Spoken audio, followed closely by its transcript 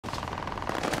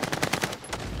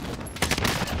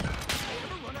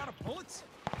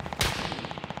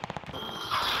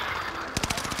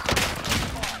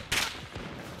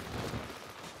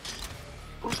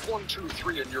2,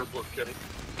 3 in your book, Kenny?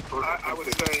 I would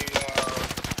say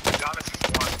Giannis is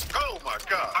 1. Oh my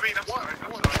God! I mean, I'm sorry. No,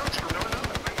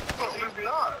 he's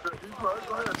not. He's right.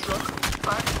 Go ahead, Chuck.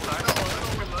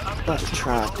 That's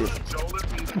attractive.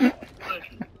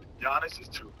 Giannis is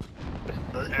 2.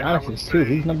 Giannis is 2.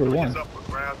 He's number 1.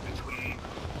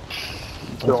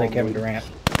 Looks like Kevin Durant.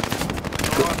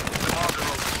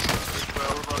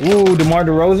 Ooh, DeMar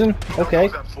DeRozan?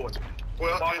 Okay.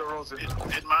 Well,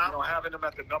 having him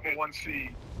at the number 1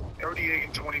 seed, 38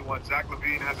 and 21. Zach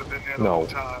LaVine hasn't been there the whole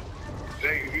time.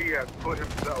 He has put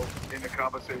himself in the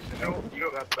conversation. You know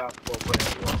that's basketball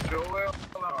player. Joel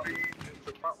Embiid is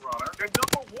the front runner. They're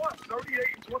number 1,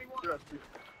 38 and 21.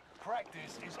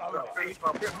 Practice is over.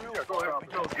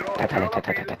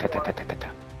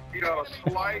 He got a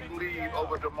slight lead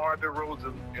over DeMar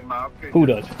DeRozan, in my opinion. Who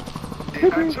does? He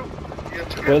had 2.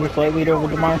 Who has a slight lead over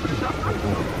DeMar?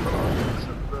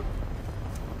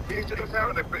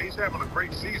 He's having a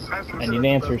great season. I need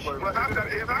answers. Well, he's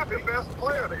not the best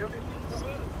player. I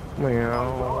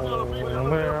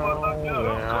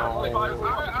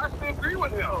still agree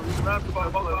with him. He's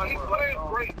playing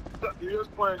great. He is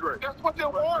playing great. That's what the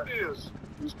award is.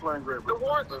 He's playing great. The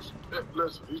award.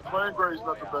 Listen, he's playing great. He's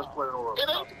not the best player in the world. It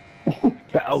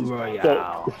ain't. Battle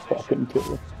Royale.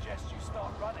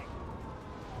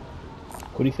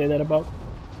 What do you say that about?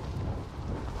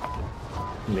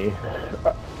 Me.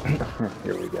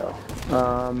 Here we go.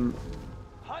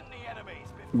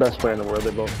 Best player in the world.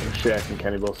 They both, Shaq and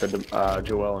Kenny both said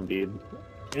Joel Embiid.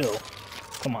 Ew.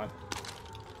 Come on.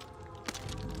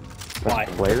 Why?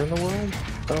 Best player in the world?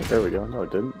 Oh, there we go. No,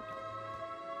 it didn't.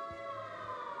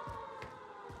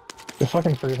 The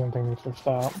fucking freezing thing needs to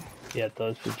stop. Yeah, it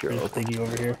does. It's real thingy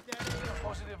over here.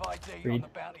 Positive ID on the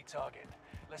bounty target.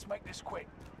 Let's make this quick.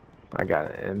 I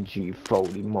got an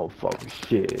MG40 motherfucker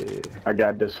shit. I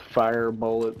got this fire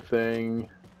bullet thing.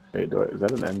 Wait, is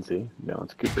that an NC? No,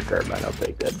 it's a Cooper Carbine. I'll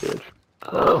take that bitch.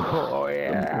 Oh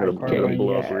yeah. I'm gonna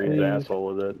blow up Reed's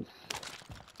asshole with it.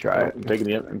 Try it. I'm taking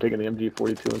the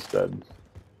MG42 instead.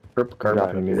 Purple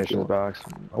Carbine in the munitions box.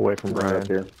 Away from Brian. Up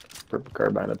here. Purple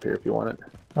Carbine up here if you want it.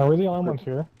 Are we the only ones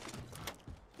here?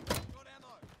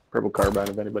 Purple Carbine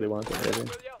if anybody wants it. Right here.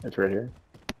 It's right here.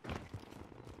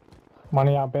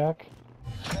 Money out back.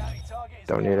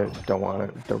 Don't need it. Don't want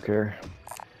it. Don't care.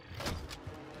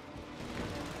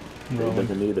 He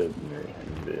doesn't need it.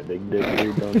 Big dick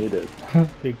dude don't need it.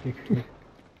 Big dick.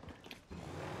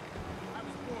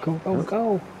 Go, go,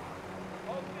 go.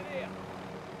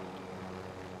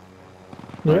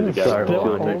 Sorry,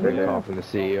 call from the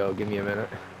CEO. Give me a minute.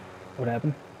 What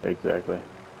happened? Exactly.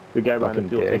 The guy behind the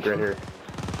fuel tank right here.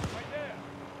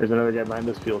 There's another guy behind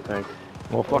this fuel tank.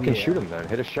 Well, fucking shoot him then.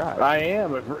 Hit a shot. I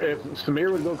am. If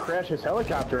Samir would go crash his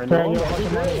helicopter and I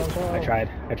tried.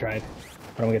 I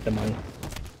don't get the money.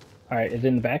 Alright, is it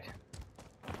in the back?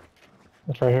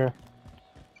 It's right here.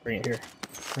 Bring it here.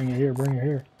 Bring it here. Bring it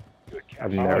here.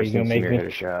 I've never seen Samir hit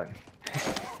a shot.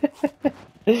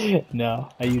 No,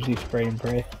 I usually spray and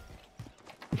pray.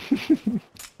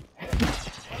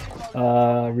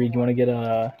 Reed, you want to get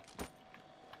a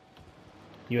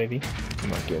UAV? I'm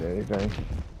not getting anything.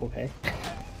 Okay.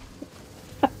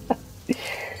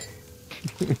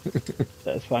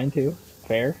 That's fine too.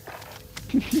 Fair.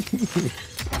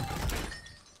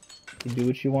 You do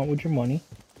what you want with your money.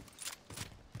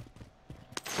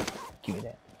 Give me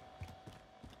that.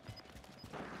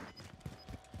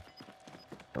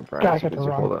 Brian,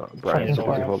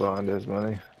 hold on to his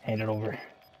money. Hand it over.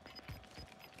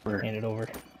 Hand it over.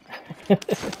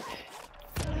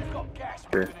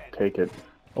 Here, take it.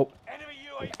 Oh.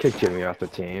 Kick Jimmy off the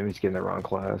team. He's getting the wrong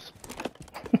class.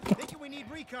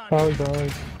 Oh,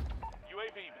 God.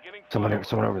 Someone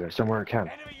over there. Somewhere I can.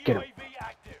 Get him.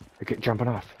 They're jumping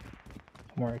off.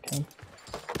 Somewhere I can.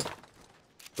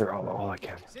 They're all I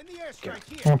can. I'm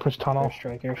gonna push tunnel.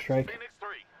 Airstrike, airstrike.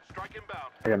 I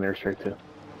got an airstrike too.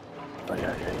 Oh,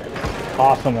 yeah.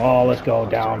 Awesome. Oh, let's go.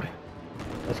 Down.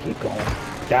 Let's keep going.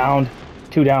 Down.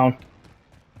 2 down.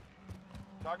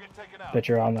 Bet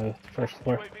you're on the first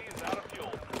floor.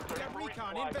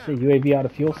 See, UAV out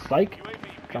of fuel. Psych.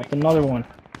 Dropped another one.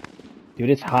 Dude,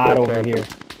 it's hot over here.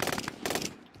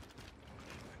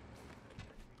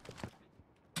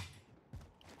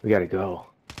 We gotta go.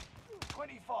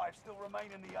 25 still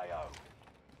remain in the AO. Are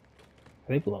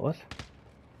they below us?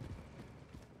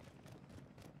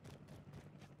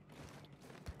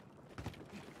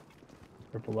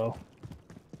 We're below.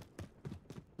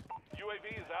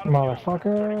 UAV is out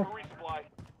Motherfucker.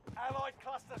 Allied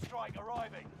cluster strike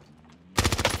arriving.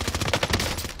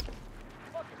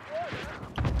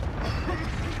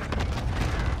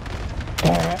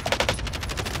 Damn it.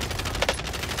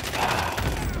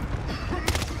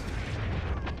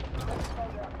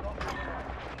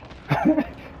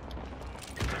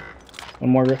 One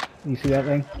more. You see that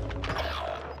thing?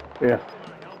 Yeah.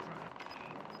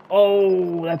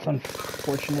 Oh, that's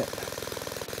unfortunate.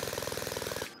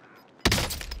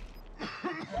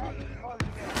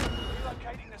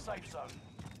 Relocating the safe zone.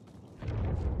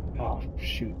 Oh,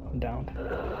 shoot. I'm down.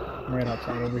 I'm right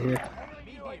outside over here.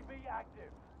 UAV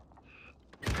active.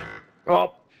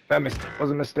 Oh, that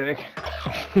was a mistake.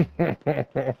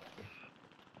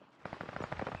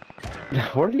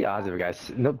 What are the odds of a guy?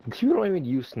 No, you don't even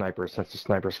use snipers since the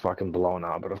sniper's fucking blown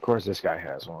out. But of course, this guy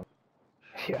has one.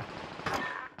 Yeah.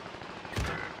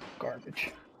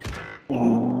 Garbage.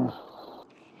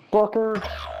 Fucker.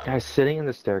 Guy's sitting in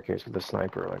the staircase with a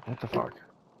sniper. Like, what the fuck?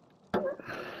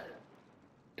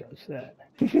 Does that?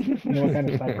 You know what kind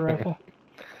of sniper rifle?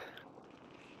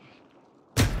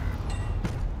 You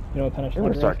know what kind of I'm sniper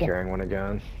gonna start rifle? carrying one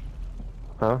again.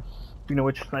 Huh? Do you know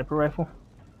which sniper rifle?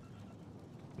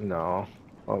 No.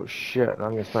 Oh shit! I'm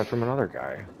gonna snipe from another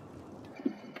guy.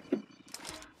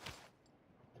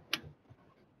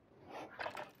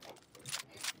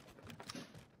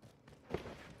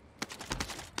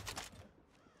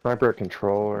 Sniper at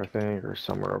control, I think, or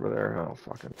somewhere over there. Oh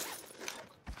fucking.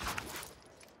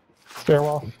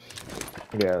 Stairwell.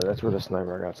 Yeah, that's where the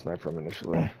sniper I got sniped from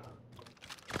initially.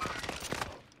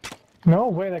 No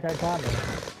way, that guy got me.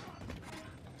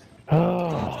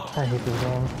 Oh, I hate this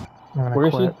game. I'm gonna Where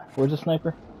is he? quit. Where's the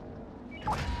sniper?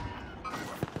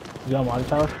 You on water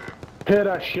tower? Hit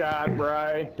a shot,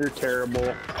 Bri. You're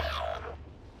terrible.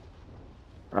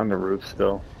 On the roof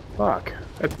still. Fuck.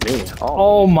 That's me.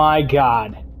 Oh my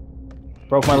god.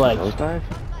 Broke my leg. Nosedive?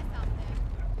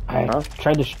 I Huh?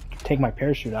 tried to take my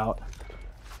parachute out.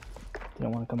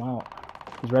 Didn't want to come out.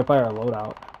 He's right by our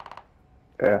loadout.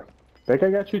 Yeah. That guy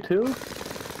got you too?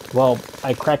 Well,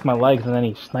 I cracked my legs and then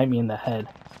he sniped me in the head.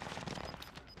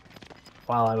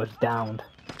 While I was downed.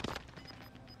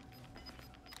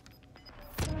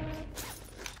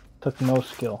 Took no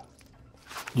skill.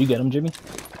 Did you get him, Jimmy?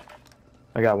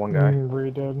 I got one guy.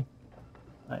 Redid.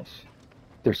 Nice.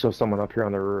 There's still someone up here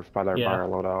on the roof by their Yeah. by our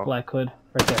loadout. Black hood.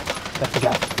 Right there. That's the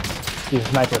guy. He's a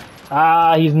sniper.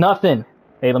 Ah, he's nothing.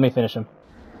 Hey, let me finish him.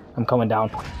 I'm coming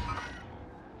down.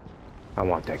 I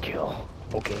want that kill.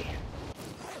 Okay.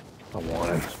 I want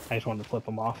him. I just wanted to flip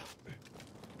him off.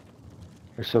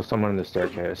 There's still someone in the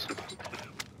staircase.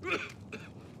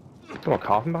 Someone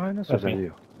coughing behind us? Or is That's that me.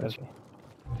 you? That's me.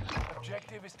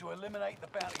 Objective is to eliminate the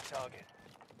bounty target.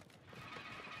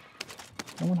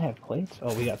 No one had plates?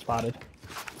 Oh, we got spotted.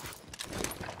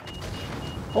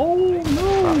 Oh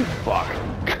no!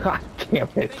 Fuck. God damn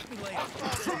it.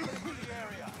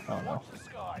 Oh no. The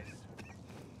skies.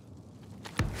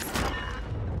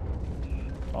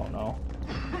 Oh no.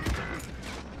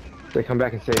 They come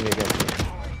back and save me again.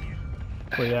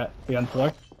 Where you at? You on the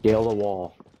floor? Scale the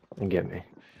wall and get me.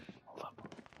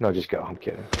 No, just go. I'm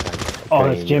kidding. Oh,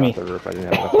 that's Jimmy. Off the roof. I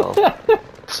didn't have enough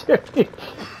health. Jimmy.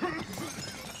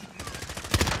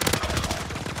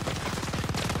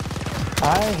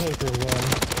 I hate this game.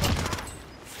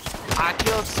 I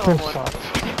killed This someone. sucks.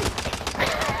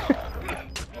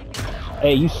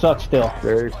 Hey, you suck still.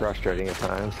 Very frustrating at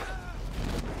times.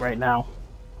 Right now.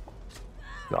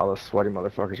 All the sweaty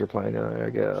motherfuckers are playing it, I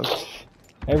guess.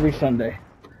 Every Sunday.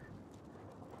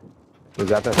 Is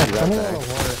that Sundays are the thing?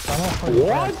 worst. I don't play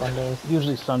What? on Sundays.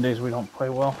 Usually Sundays we don't play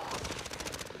well.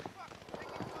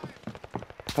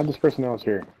 How'd this person know it's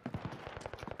here?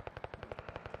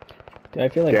 Dude, I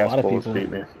feel like a lot of people. beat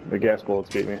me. The gas bullets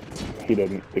beat me. He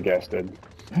didn't. The gas did.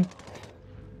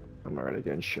 I'm already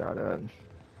getting shot at.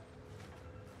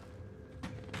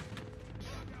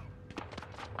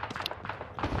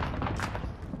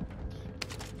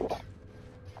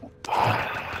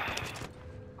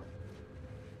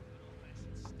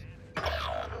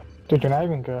 Dude, you're not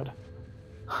even good.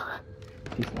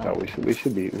 He's not. No, we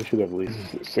should have at least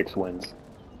 6 wins.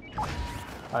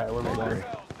 Alright, where are we going? Well done.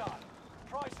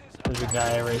 Prices There's a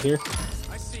guy right here.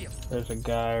 There's a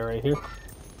guy right here.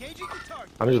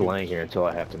 I'm just laying here until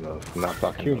I have to move. I'm not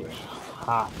fucking You're moving.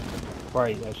 hot. Where are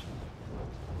you guys?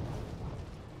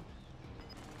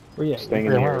 Where you at? Staying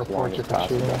in We're here gonna as long report as you for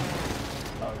shooting. possible.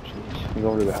 Oh, jeez. I'm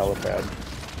going to the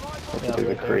helipad. Let's Yeah, do the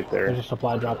right crate there. There's a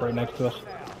supply drop right next to us.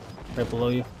 Right below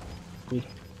you. Reed,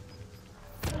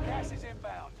 gas is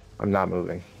inbound. I'm not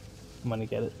moving. I'm gonna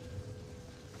get it.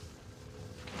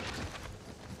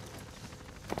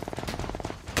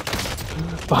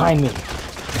 Behind me!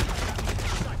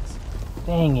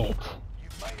 Dang it!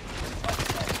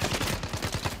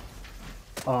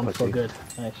 Oh, I'm Let's so see. good.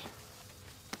 Nice.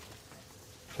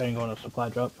 Trying to go on a supply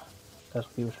drop. That's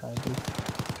what he was trying to do.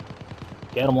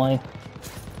 Get him, Lane.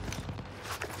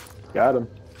 Got him.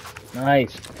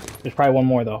 Nice. There's probably one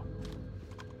more though.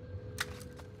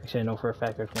 Actually, I know for a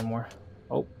fact there's one more.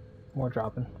 Oh, more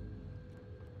dropping.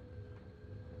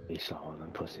 He saw all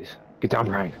them pussies. Get down,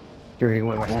 Brian. You're gonna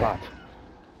win my spot.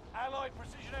 Allied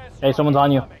precision air Hey, someone's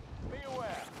on you. Be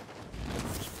aware.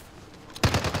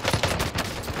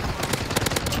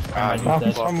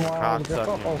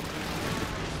 Dead.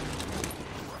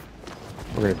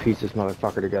 We're gonna piece this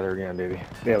motherfucker together again, baby.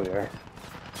 Yeah, we are.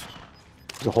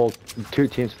 There's a whole 2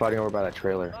 teams fighting over by that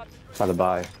trailer. By the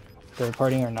buy. Third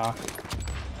party or not?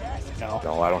 No,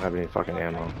 No, I don't have any fucking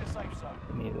ammo.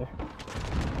 neither.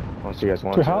 Unless you guys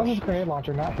want Dude, how is to. this grenade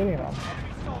launcher not hitting them?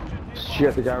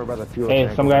 Shit, the guy over by the fuel Hey,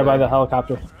 tank some over guy by there. the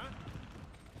helicopter.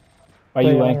 By Yeah,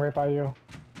 you, yeah, Lang. right by you.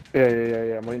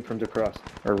 Yeah. I'm waiting for him to cross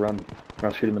or run.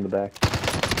 I'll shoot him in the back.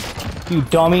 You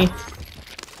dummy.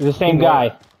 You're the same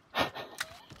guy.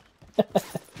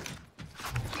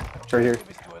 Right here. Is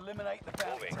to eliminate the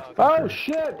bounty target. Oh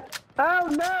shit! Oh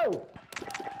no!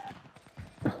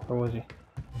 Where was he?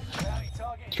 Bounty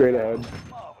target is Straight ahead.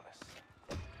 marvelous.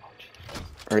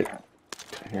 Right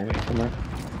here somewhere.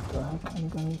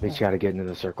 We just gotta get into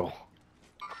the circle.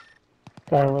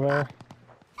 Guy over there.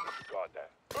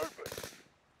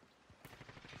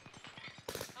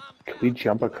 Can we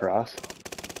jump across?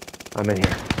 I'm in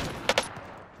here.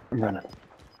 I'm running.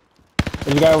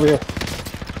 There's a guy over here.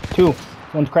 2.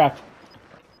 One's cracked.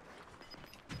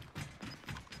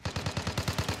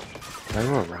 Can I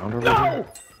go around over here?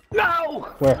 No!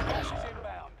 Where? Gas is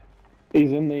inbound.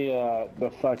 He's in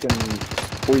the fucking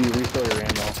where you refill your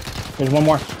ammo. There's one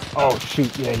more. Oh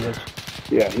shoot, yeah he is.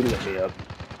 Yeah, he lit me up.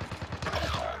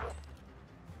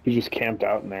 He just camped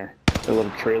out in there. The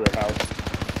little trailer house.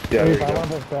 Yeah, there you I go. want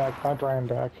this back. I Brian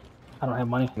back. I don't have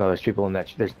money. No, there's people in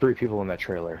that. There's 3 people in that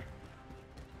trailer.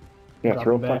 Yeah, Drop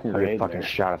throw a him back. fucking I'd get grenade fucking there.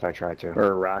 shot if I tried to.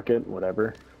 Or a rocket,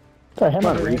 whatever. Come Come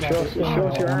on, Reed, show us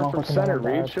your arm from center,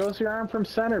 Reed. Show us your arm from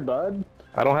center, bud.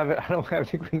 I don't have it. I don't have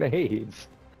any grenades.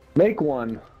 Make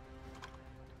one.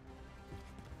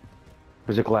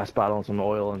 There's a glass bottle and some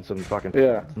oil and some fucking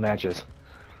Yeah. matches.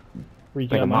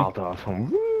 Reach Like a out, Mike.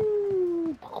 Molotov.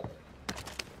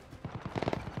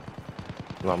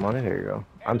 Want money? There you go.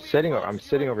 I'm sitting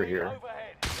over here.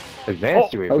 Overhead.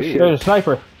 Advanced UAV. oh, shit. There's a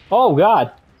sniper. Oh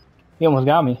god. He almost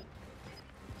got me.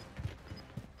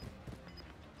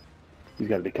 He's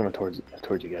got to be coming towards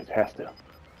you guys. Has to.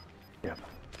 Yep.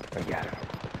 I got it.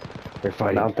 They're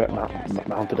fighting. Mount that.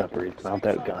 Mount it up, Reed. Mount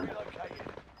that gun.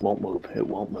 Won't move. It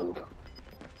won't move.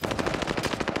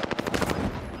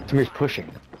 Somebody's pushing.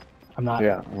 I'm not.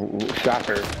 Yeah.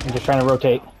 Shocker. I'm just trying to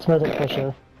rotate. Smith and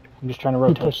pusher. I'm just trying to He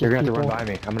rotate. pushes You're gonna have to people. run by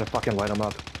me. I'm gonna fucking light them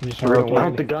up. I'm just trying to Mount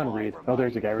rotate. the gun, Reed. Oh,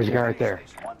 there's a guy. There's a guy right there.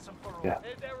 Once and for all. Yeah.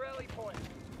 Hit their rally point.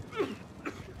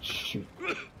 Shoot.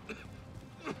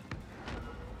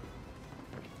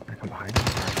 I come behind you.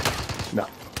 No.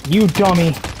 You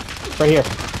dummy. Right here.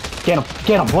 Get him.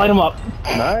 Get him. Light him up.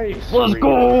 Nice. Let's Reed.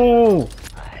 go.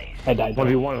 I died.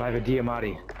 1v1. I have a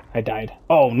Diamatti. I died.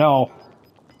 Oh no.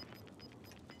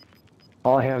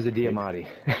 All I have is a Diamatti.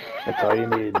 That's all you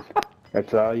need.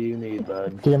 That's all you need,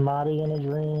 bud. Diamatti in a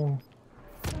dream.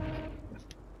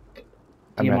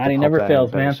 I'm gonna have to Diamatti pump never that in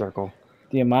fails, the better man. Circle.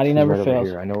 Diamatti He's never right over fails.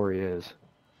 here. I know where he is.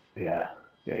 Yeah.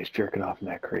 Yeah, he's jerking off in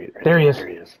that crate. Right There he is. There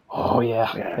he is. Oh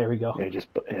yeah. Yeah. There we go. Yeah, just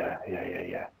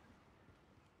yeah.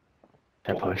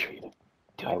 That push.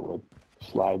 I would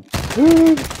slide.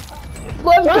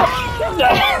 Let's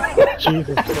go.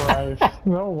 Jesus Christ.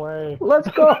 No way. Let's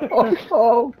go.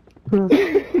 Oh.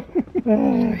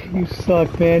 You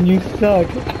suck, man. You suck.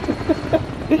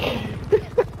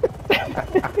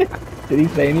 Did he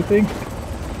say anything?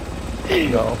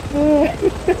 No.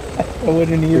 I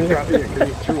wouldn't either. Probably because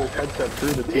he threw his headset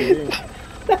through the TV.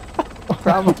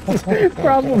 Probably.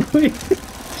 Probably.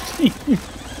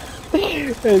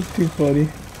 That's too funny.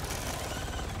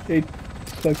 It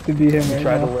sucks to be him right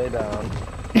Try to now. lay down.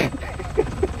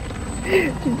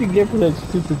 What did you get for that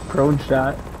stupid prone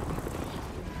shot?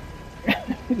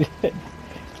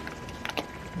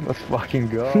 Let's fucking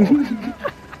go.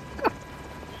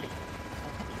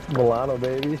 Milano,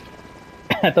 baby.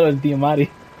 I thought it was Diamatti.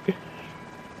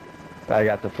 I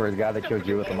got the first guy that killed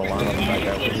you with the Milano. I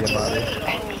got with Diamatti.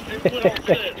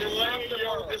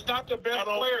 It's not the best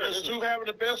player. It's two having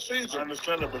the best season. I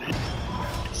understand it, but he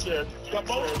said the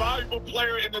most valuable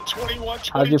player in the 21.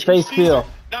 How's your face feel?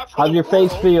 How's your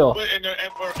face feel? But and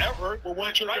forever. But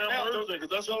when you're right now,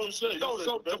 that's what you said.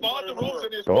 So DeMar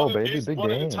DeRozan is Oh, one of baby, big the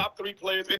game. top 3 players in